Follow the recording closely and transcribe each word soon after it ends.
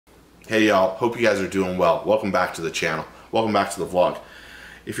Hey y'all, hope you guys are doing well. Welcome back to the channel. Welcome back to the vlog.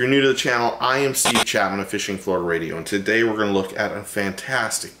 If you're new to the channel, I am Steve Chapman of Fishing Florida Radio, and today we're going to look at a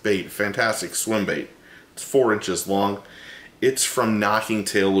fantastic bait, fantastic swim bait. It's 4 inches long. It's from Knockin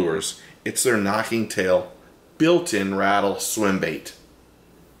Tail Lures. It's their Knockin Tail built-in rattle swim bait.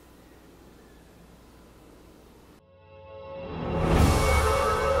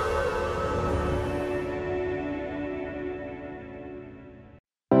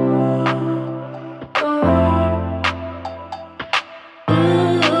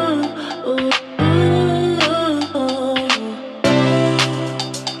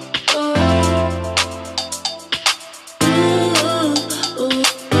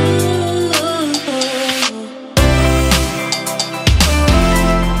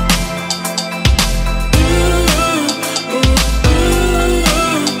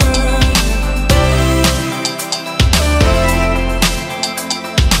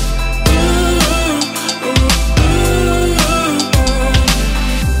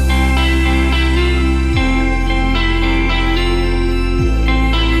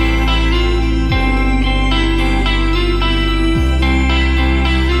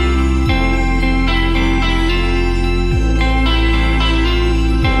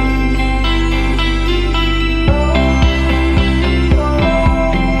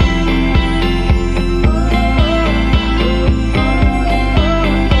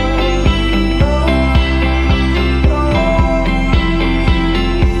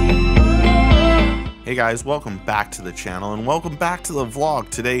 Hey guys, welcome back to the channel and welcome back to the vlog.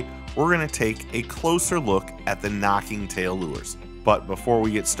 Today we're going to take a closer look at the Knockin Tail Lures. But before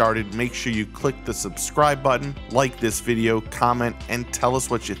we get started, make sure you click the subscribe button, like this video, comment, and tell us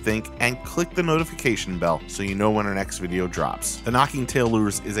what you think, and click the notification bell so you know when our next video drops. The Knockin Tail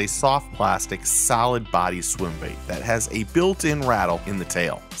Lures is a soft plastic, solid body swim bait that has a built-in rattle in the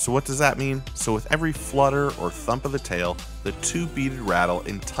tail. So what does that mean? So with every flutter or thump of the tail, the 2-beaded rattle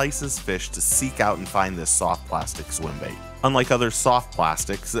entices fish to seek out and find this soft plastic swim bait. Unlike other soft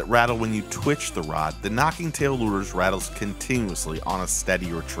plastics that rattle when you twitch the rod, the Knockin Tail Lures rattles continuously on a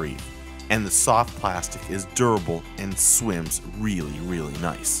steady retrieve. And the soft plastic is durable and swims really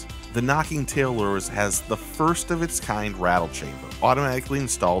nice. The Knockin Tail Lures has the first of its kind rattle chamber automatically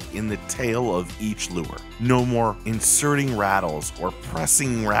installed in the tail of each lure. No more inserting rattles or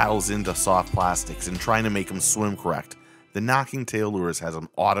pressing rattles into soft plastics and trying to make them swim correct. The Knockin Tail Lures has them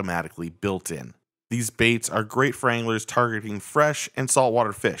automatically built in. These baits are great for anglers targeting fresh and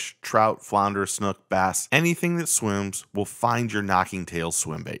saltwater fish. Trout, flounder, snook, bass, anything that swims will find your Knockin Tail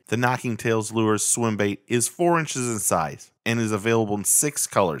swim bait. The Knockin Tails Lures swim bait is 4 inches in size and is available in 6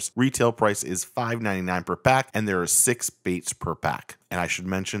 colors. Retail price is $5.99 per pack, and there are 6 baits per pack. And I should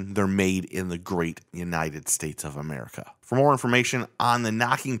mention, they're made in the great United States of America. For more information on the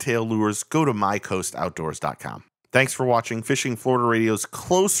Knockin Tail Lures, go to mycoastoutdoors.com. Thanks for watching Fishing Florida Radio's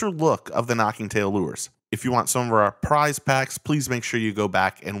closer look of the Knockin Tail Lures. If you want some of our prize packs, please make sure you go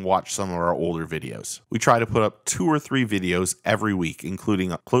back and watch some of our older videos. We try to put up 2 or 3 videos every week,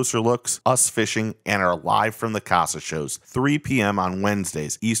 including closer looks, us fishing, and our live from the Casa shows, 3 p.m. on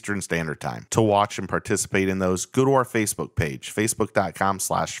Wednesdays, Eastern Standard Time. To watch and participate in those, go to our Facebook page,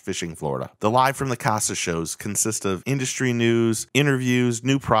 facebook.com/fishingflorida. The live from the Casa shows consist of industry news, interviews,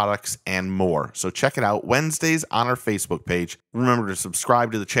 new products, and more. So check it out Wednesdays on our Facebook page. Remember to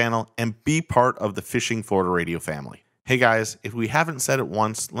subscribe to the channel and be part of the Fishing Florida Radio family. Hey guys, if we haven't said it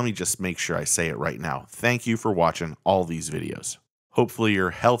once, let me just make sure I say it right now. Thank you for watching all these videos. Hopefully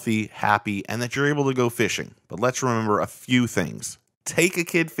you're healthy, happy, and that you're able to go fishing. But let's remember a few things. Take a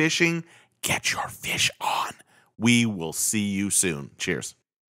kid fishing, get your fish on. We will see you soon. Cheers.